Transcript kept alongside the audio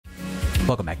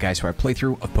Welcome back, guys, to our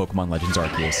playthrough of Pokémon Legends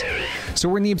Arceus. So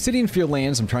we're in the Obsidian Field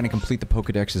Lands. I'm trying to complete the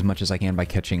Pokédex as much as I can by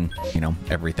catching,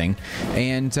 everything.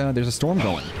 And there's a storm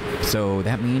going. So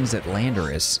that means that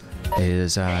Landorus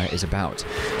is about.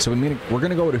 So we're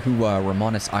gonna go to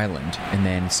Ramonis Island and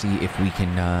then see if we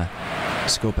can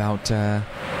scope out a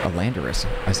Landorus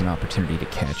as an opportunity to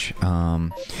catch.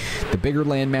 The bigger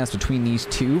landmass between these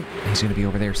two is going to be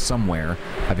over there somewhere.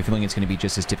 I have a feeling it's going to be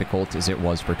just as difficult as it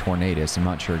was for Tornadus. I'm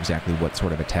not sure exactly what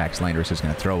sort of attacks Landorus is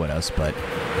going to throw at us, but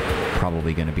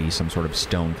probably going to be some sort of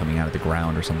stone coming out of the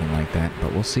ground or something like that.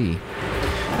 But we'll see.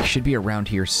 It should be around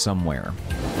here somewhere.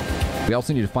 We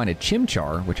also need to find a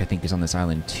Chimchar, which I think is on this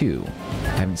island too.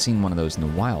 I haven't seen one of those in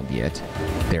the wild yet.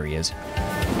 There he is.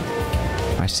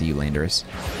 I see you, Landorus.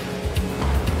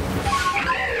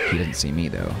 He doesn't see me,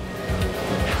 though.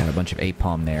 Got a bunch of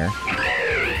Apom there.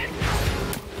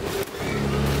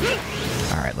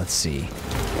 Alright, let's see.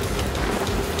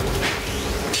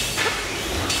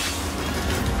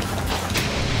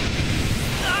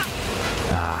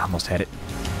 Ah, almost had it.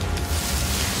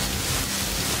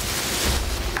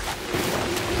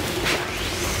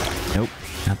 Nope,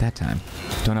 not that time.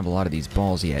 Don't have a lot of these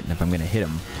balls yet, and if I'm going to hit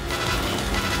them,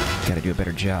 gotta do a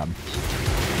better job.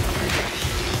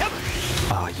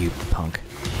 Oh, you punk.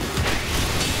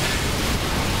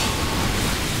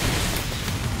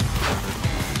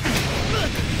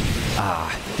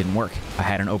 Ah, didn't work. I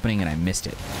had an opening and I missed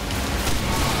it.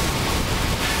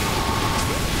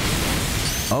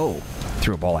 Oh,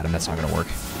 threw a ball at him. That's not gonna work.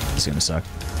 It's gonna suck.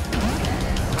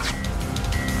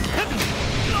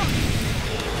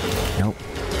 Nope.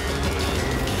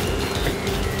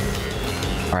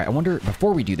 Alright, I wonder,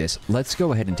 before we do this, let's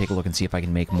go ahead and take a look and see if I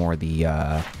can make more of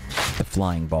the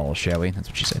flying balls, shall we? That's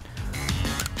what she said.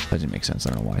 That didn't make sense. I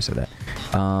don't know why I said that.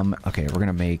 Okay, we're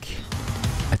gonna make...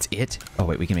 That's it? Oh,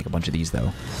 wait, we can make a bunch of these,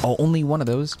 though. Oh, only one of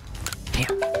those?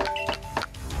 Damn.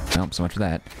 Nope, so much for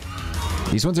that.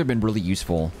 These ones have been really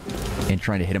useful in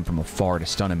trying to hit him from afar to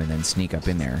stun him and then sneak up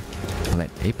in there. Oh,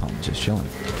 that Apom is just chilling.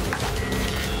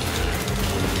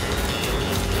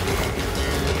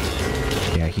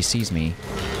 Yeah, he sees me,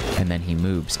 and then he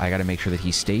moves. I gotta make sure that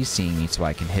he stays seeing me so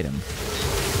I can hit him.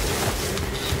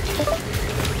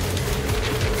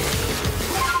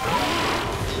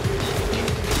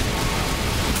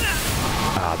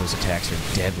 Ah, those attacks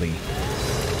are deadly.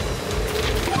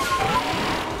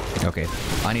 Okay,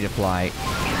 I need to fly.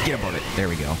 Get above it. There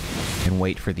we go. And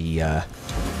wait for the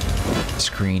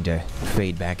screen to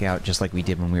fade back out, just like we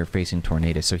did when we were facing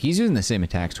Tornadus. So he's using the same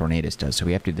attacks Tornadus does, so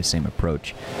we have to do the same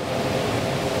approach.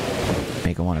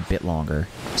 Make it on a bit longer.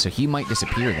 So he might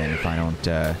disappear then if I don't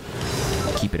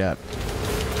keep it up.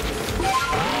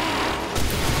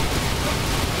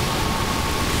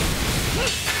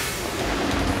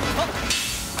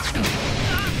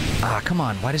 Ah, come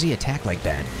on. Why does he attack like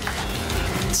that?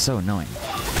 It's so annoying.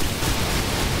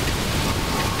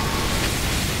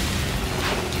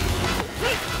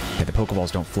 Yeah, the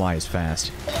Pokeballs don't fly as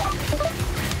fast.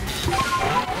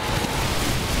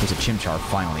 There's a Chimchar,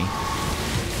 finally.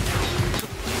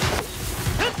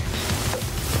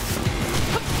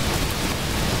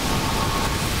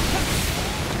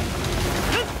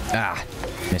 Ah,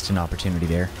 missed an opportunity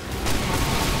there.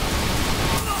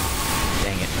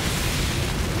 Dang it.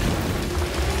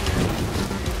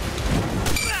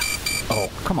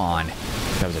 Oh, come on.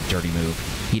 That was a dirty move.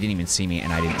 He didn't even see me,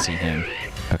 and I didn't see him.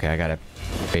 Okay, I gotta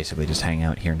basically just hang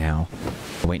out here now.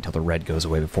 I'll wait until the red goes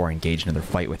away before I engage another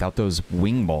fight. Without those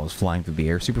wing balls flying through the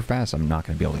air super fast, I'm not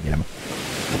gonna be able to get him.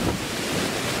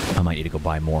 I might need to go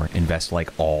buy more, invest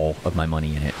like all of my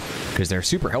money in it, because they're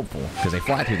super helpful, because they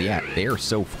fly through the air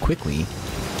so quickly.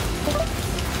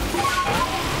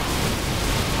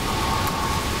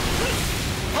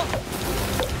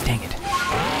 Dang it.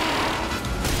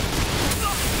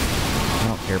 I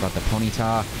don't care about the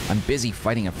Ponyta. I'm busy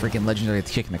fighting a freaking legendary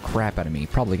that's kicking the crap out of me.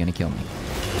 Probably gonna kill me.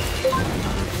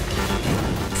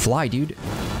 Fly, dude.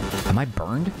 Am I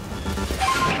burned?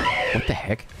 What the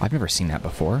heck? I've never seen that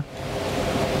before.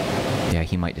 Yeah,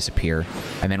 he might disappear.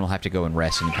 And then we'll have to go and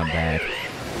rest and come back.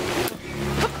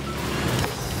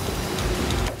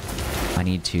 I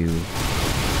need to...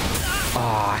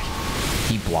 Ah,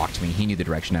 he blocked me. He knew the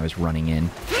direction I was running in.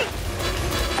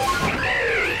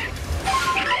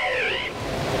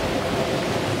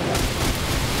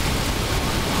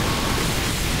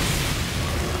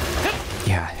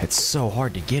 Yeah, it's so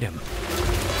hard to get him.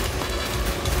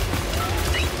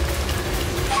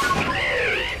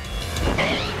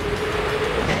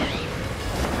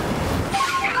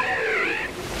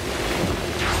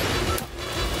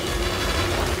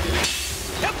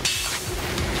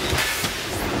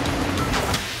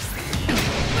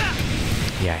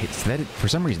 For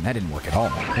some reason, that didn't work at all.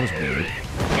 That was weird.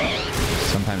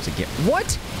 Sometimes it get...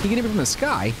 What? He can hit me from the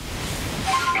sky?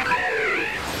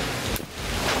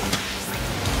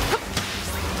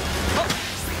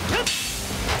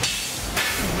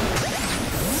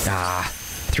 Ah,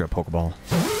 threw a Pokeball.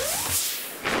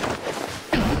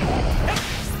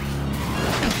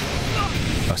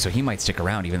 Oh, so he might stick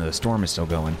around even though the storm is still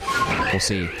going. We'll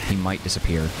see. He might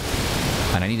disappear.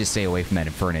 And I need to stay away from that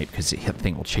Infernape because the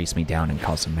thing will chase me down and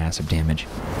cause some massive damage.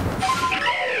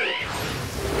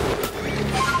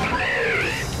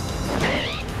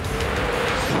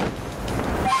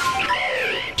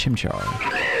 Chimchar.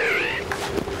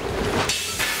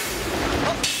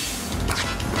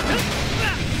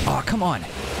 Oh, come on.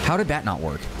 How did that not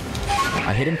work?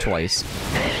 I hit him twice.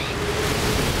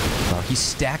 Oh, he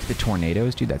stacked the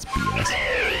tornadoes? Dude, that's BS.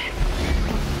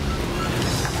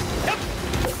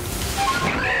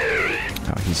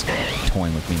 Oh, he's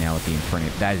toying with me now with the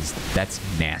Infernape. That's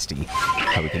nasty.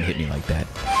 How he can hit me like that.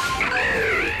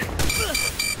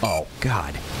 Oh,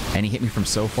 God. And he hit me from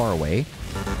so far away.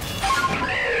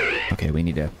 Okay, we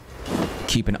need to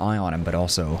keep an eye on him, but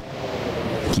also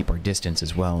keep our distance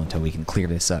as well until we can clear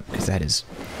this up, because that is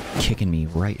kicking me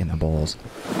right in the balls.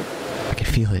 I can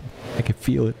feel it. I can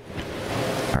feel it.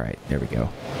 All right, there we go.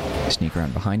 Sneak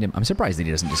around behind him. I'm surprised that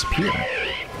he doesn't disappear.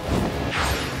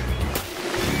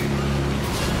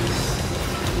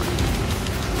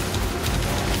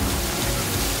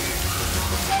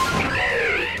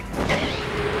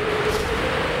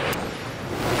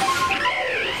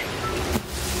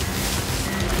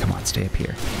 Come on, stay up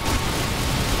here.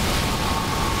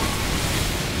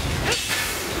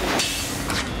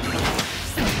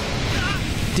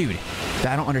 Dude,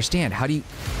 I don't understand. How do you...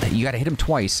 You gotta hit him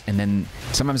twice, and then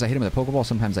sometimes I hit him with a Pokeball,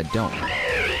 sometimes I don't.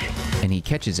 And he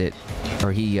catches it,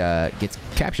 or he gets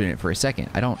captured in it for a second.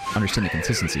 I don't understand the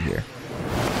consistency here.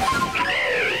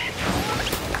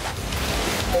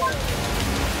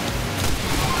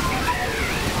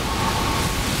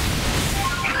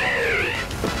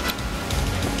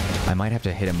 I might have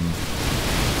to hit him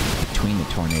between the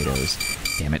tornadoes.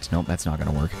 Damn it. Nope, that's not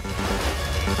gonna work.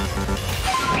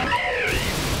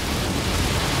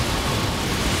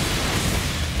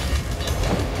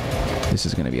 This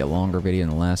is going to be a longer video than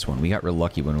the last one. We got real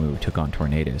lucky when we took on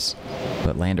Tornadus,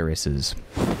 but Landorus is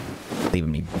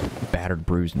leaving me battered,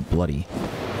 bruised, and bloody.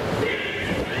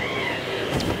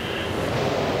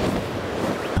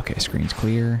 Okay, screen's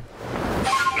clear.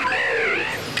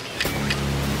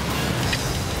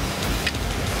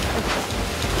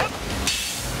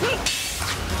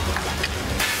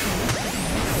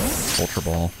 Ultra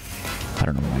Ball. I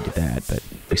don't know why I did that, but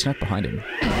we snuck behind him.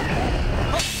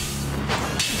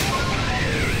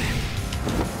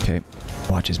 Okay,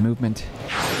 watch his movement.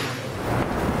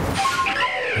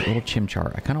 That little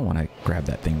Chimchar. I kind of want to grab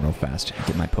that thing real fast and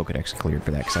get my Pokédex cleared for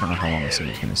that, because I don't know how long this thing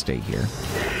is going to stay here.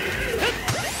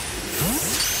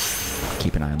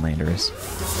 Keep an eye on Landorus.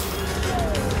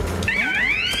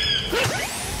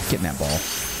 Get in that ball.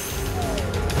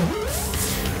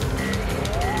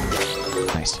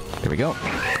 Nice. There we go.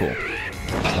 Cool.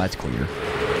 That's clear.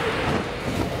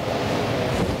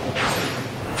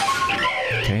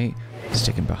 Okay.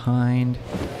 Sticking behind.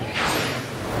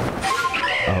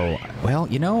 Oh, well,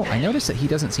 you know, I noticed that he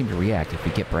doesn't seem to react if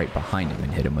we get right behind him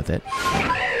and hit him with it.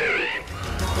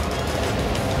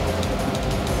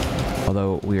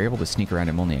 Although, we were able to sneak around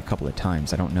him only a couple of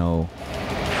times. I don't know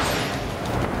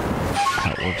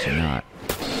how it works or not.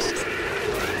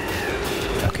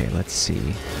 Okay, let's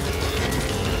see.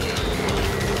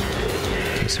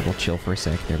 Okay, so we'll chill for a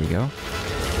sec. There we go.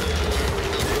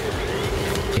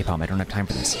 Hey, Palm, I don't have time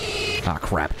for this. Ah,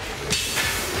 crap.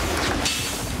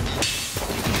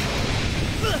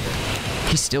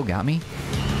 He still got me?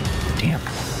 Damn.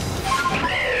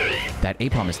 That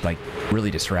Apom is, like,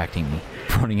 really distracting me.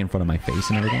 Running in front of my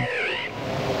face and everything.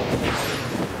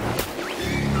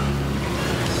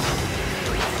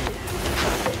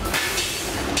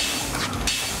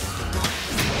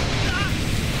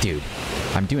 Dude,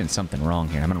 I'm doing something wrong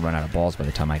here. I'm gonna run out of balls by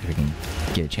the time I can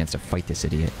get a chance to fight this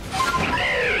idiot.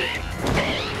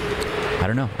 I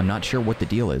don't know. I'm not sure what the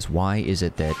deal is. Why is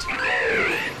it that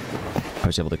I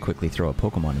was able to quickly throw a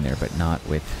Pokemon in there, but not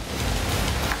with...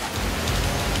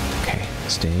 Okay,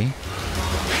 stay.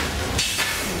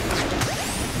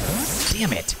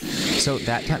 Damn it! So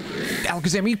that time...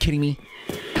 Alakazam, are you kidding me?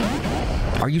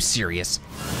 Are you serious?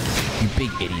 You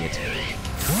big idiot.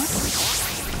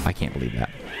 I can't believe that.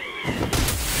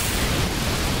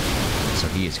 So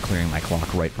he is clearing my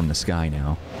clock right from the sky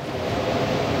now.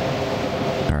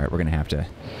 Alright, we're gonna have to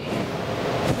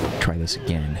try this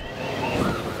again.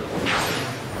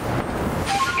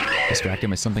 Distract him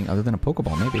with something other than a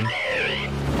Pokeball, maybe.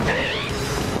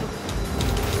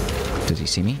 Does he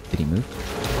see me? Did he move?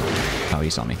 Oh, he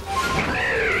saw me.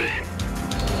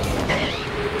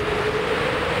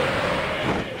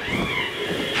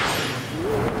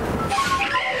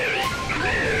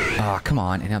 Oh, come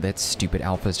on. And now that stupid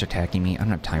Alpha's attacking me. I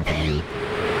don't have time for you.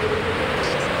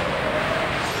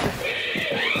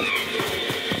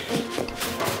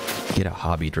 Get a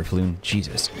hobby, Drifloon.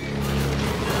 Jesus.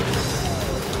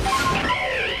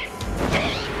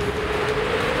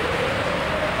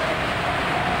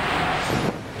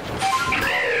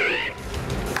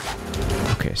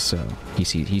 Okay, so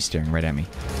he's staring right at me.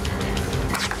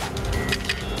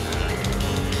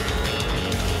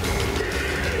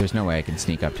 There's no way I can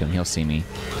sneak up to him. He'll see me.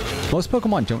 Most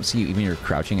Pokemon don't see you even if you're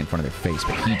crouching in front of their face,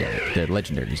 but he does. The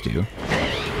legendaries do.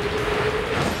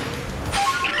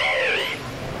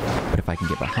 But if I can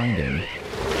get behind him...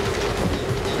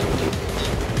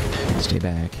 Stay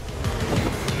back.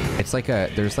 It's like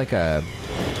a... There's like a...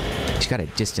 He's got a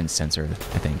distance sensor,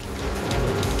 I think.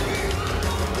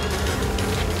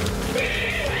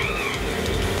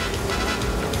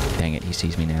 Dang it, he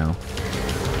sees me now.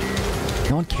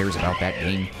 No one cares about that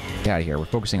game. Get out of here. We're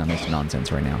focusing on this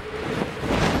nonsense right now.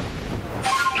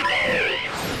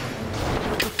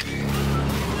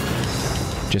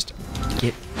 Just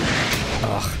get...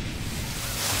 Ugh.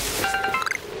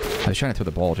 I was trying to throw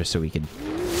the ball just so we could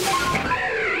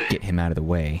get him out of the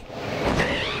way.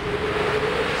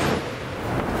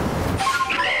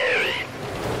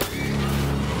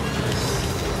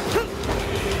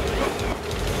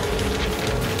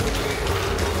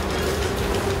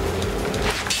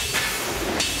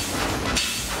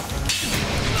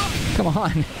 Come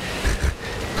on.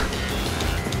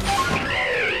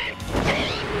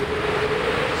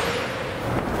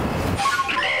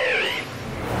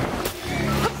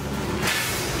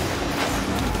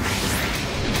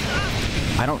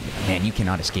 I don't... Man, you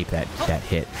cannot escape that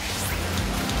hit.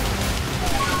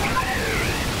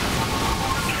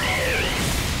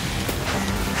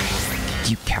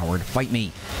 You coward. Fight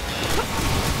me.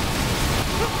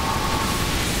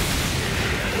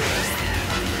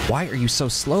 Why are you so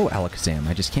slow, Alakazam?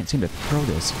 I just can't seem to throw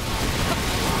this.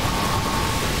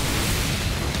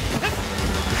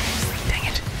 Dang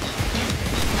it.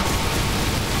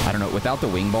 I don't know. Without the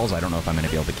wing balls, I don't know if I'm going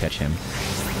to be able to catch him.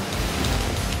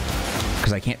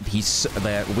 Because I can't...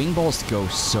 The wing balls go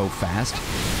so fast.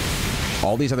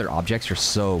 All these other objects are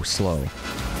so slow.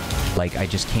 Like, I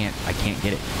just can't... I can't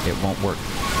get it. It won't work.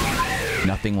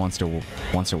 Nothing wants to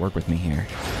work with me here.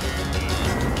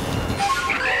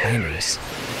 Landorus.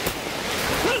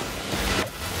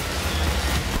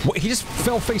 What? He just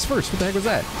fell face first. What the heck was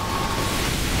that?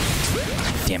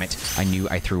 Damn it. I knew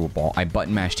I threw a ball. I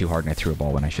button mashed too hard and I threw a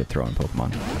ball when I should throw in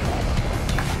Pokemon.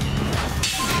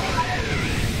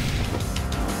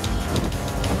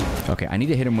 Okay, I need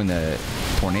to hit him when the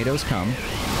tornadoes come.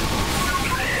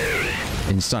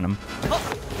 And stun him.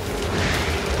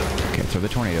 Okay, throw the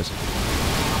tornadoes.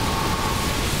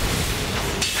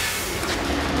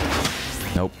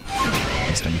 Nope.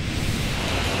 Missed him.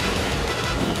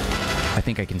 I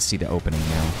think I can see the opening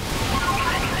now.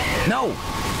 No!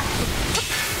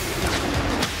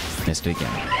 Missed it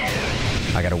again.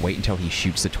 I gotta wait until he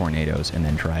shoots the tornadoes and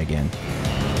then try again.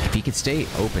 If he could stay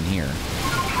open here.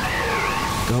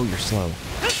 Go, you're slow.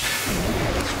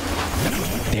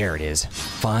 There it is.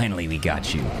 Finally, we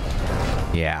got you.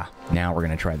 Yeah, now we're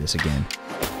gonna try this again.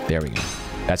 There we go.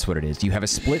 That's what it is. You have a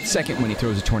split second when he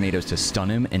throws the tornadoes to stun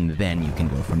him, and then you can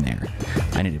go from there.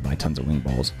 I need to buy tons of wing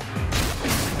balls.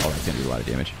 Oh, that's gonna do a lot of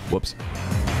damage. Whoops.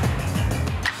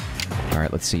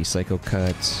 Alright, let's see. Psycho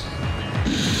Cut.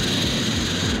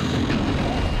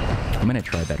 I'm gonna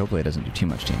try that. Hopefully it doesn't do too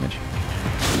much damage.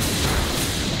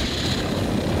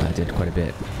 That did quite a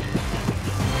bit.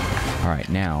 Alright,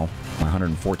 now, my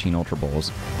 114 Ultra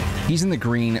Balls. He's in the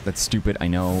green. That's stupid, I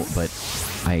know, but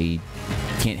I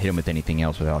can't hit him with anything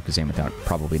else with Alakazam without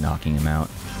probably knocking him out.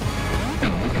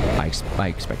 I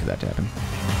expected that to happen.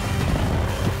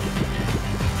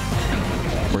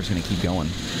 We're just gonna keep going.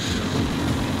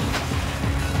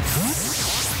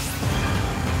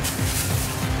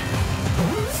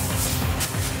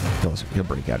 He'll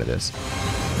break out of this.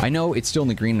 I know it's still in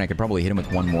the green and I could probably hit him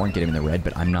with one more and get him in the red,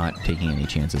 but I'm not taking any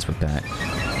chances with that.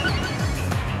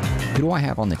 Who do I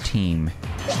have on the team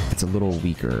that's a little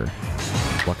weaker?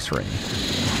 Luxray.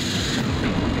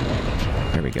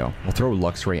 There we go. We'll throw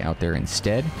Luxray out there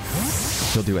instead.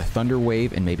 He'll do a Thunder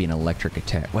Wave and maybe an Electric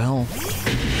Attack. Well,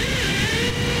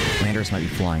 Landorus might be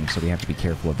flying, so we have to be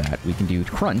careful of that. We can do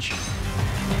Crunch.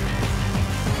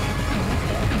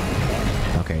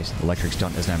 Okay, Okay, so the electric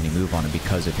stunt doesn't have any move on him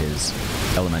because of his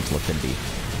elemental affinity.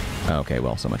 Okay,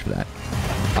 well, so much for that.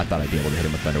 I thought I'd be able to hit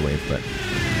him with Thunder Wave, but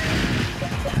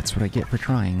that's what I get for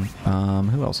trying.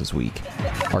 Who else is weak?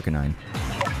 Marcanine.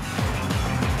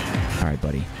 Alright,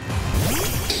 buddy.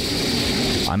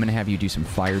 I'm gonna have you do some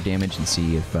fire damage and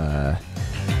see if,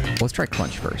 let's try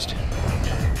Crunch first.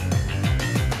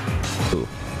 Ooh,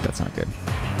 that's not good.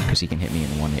 Because he can hit me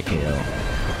in one hit KO.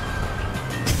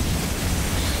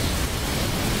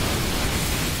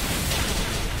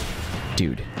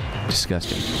 Dude,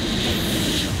 disgusting.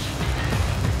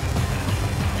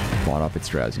 Fought off its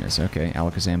drowsiness. Okay,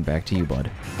 Alakazam, back to you,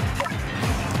 bud.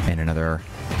 And another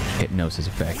hypnosis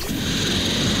effect.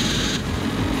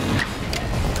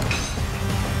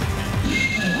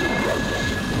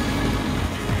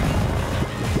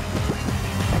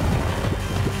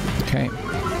 Okay.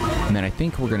 And then I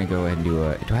think we're going to go ahead and do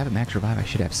a... Do I have a max revive? I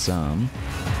should have some.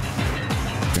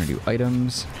 We're going to do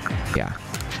items. Yeah.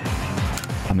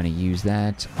 I'm going to use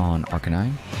that on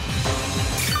Arcanine.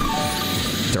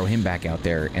 Throw him back out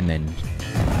there and then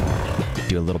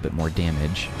do a little bit more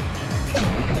damage.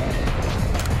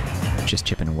 Just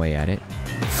chipping away at it.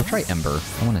 I'll try Ember.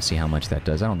 I want to see how much that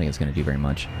does. I don't think it's going to do very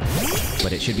much.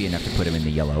 But it should be enough to put him in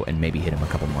the yellow and maybe hit him a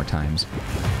couple more times.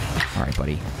 Alright,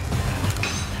 buddy.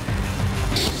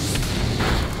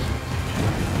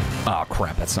 Oh,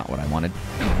 crap. That's not what I wanted.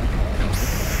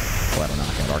 Well, that'll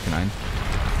knock out Arcanine.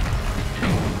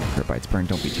 Grip Bites Burn,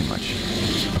 don't be too much.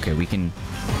 Okay, we can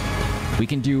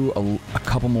do a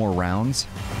couple more rounds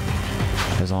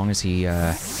as long as he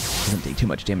doesn't take too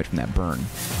much damage from that burn.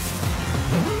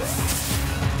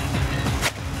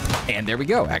 And there we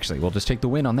go, actually. We'll just take the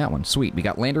win on that one. Sweet. We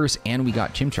got Landorus and we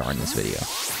got Chimchar in this video.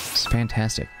 It's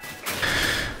fantastic.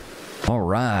 All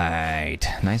right.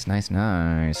 Nice, nice,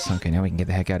 nice. Okay, now we can get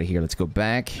the heck out of here. Let's go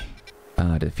back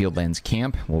to the Fieldlands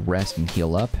camp. We'll rest and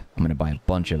heal up. I'm going to buy a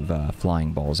bunch of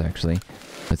flying balls, actually.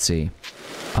 Let's see.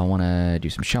 I want to do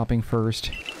some shopping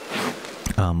first.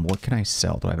 What can I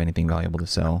sell? Do I have anything valuable to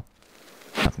sell?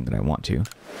 Nothing that I want to.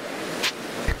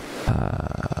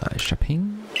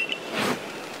 Shopping?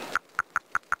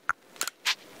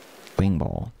 Wing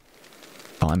ball.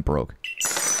 Oh, I'm broke.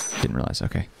 Didn't realize.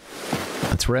 Okay.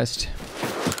 Let's rest.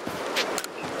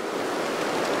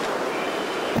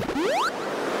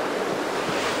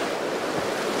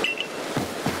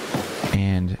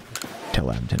 And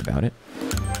tell Abington about it.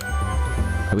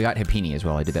 Oh, we got Hipini as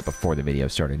well. I did that before the video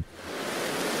started.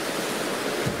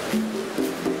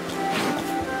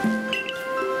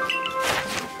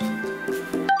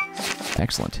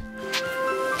 Excellent.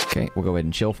 Okay, we'll go ahead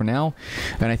and chill for now,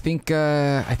 and I think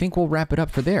we'll wrap it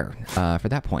up for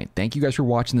that point. Thank you guys for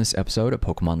watching this episode of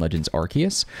Pokemon Legends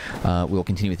Arceus. We'll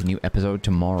continue with a new episode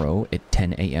tomorrow at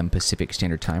 10 a.m. Pacific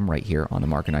Standard Time right here on the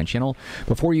Marcanine channel.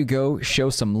 Before you go, show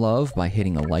some love by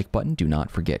hitting the like button. Do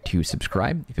not forget to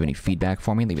subscribe. If you have any feedback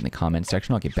for me, leave it in the comment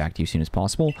section. I'll get back to you as soon as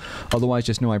possible. Otherwise,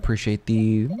 just know I appreciate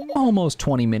the almost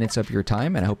 20 minutes of your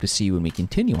time, and I hope to see you when we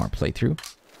continue our playthrough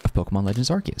of Pokemon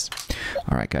Legends Arceus.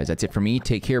 Alright guys, that's it for me.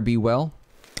 Take care, be well.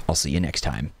 I'll see you next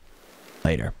time.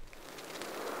 Later.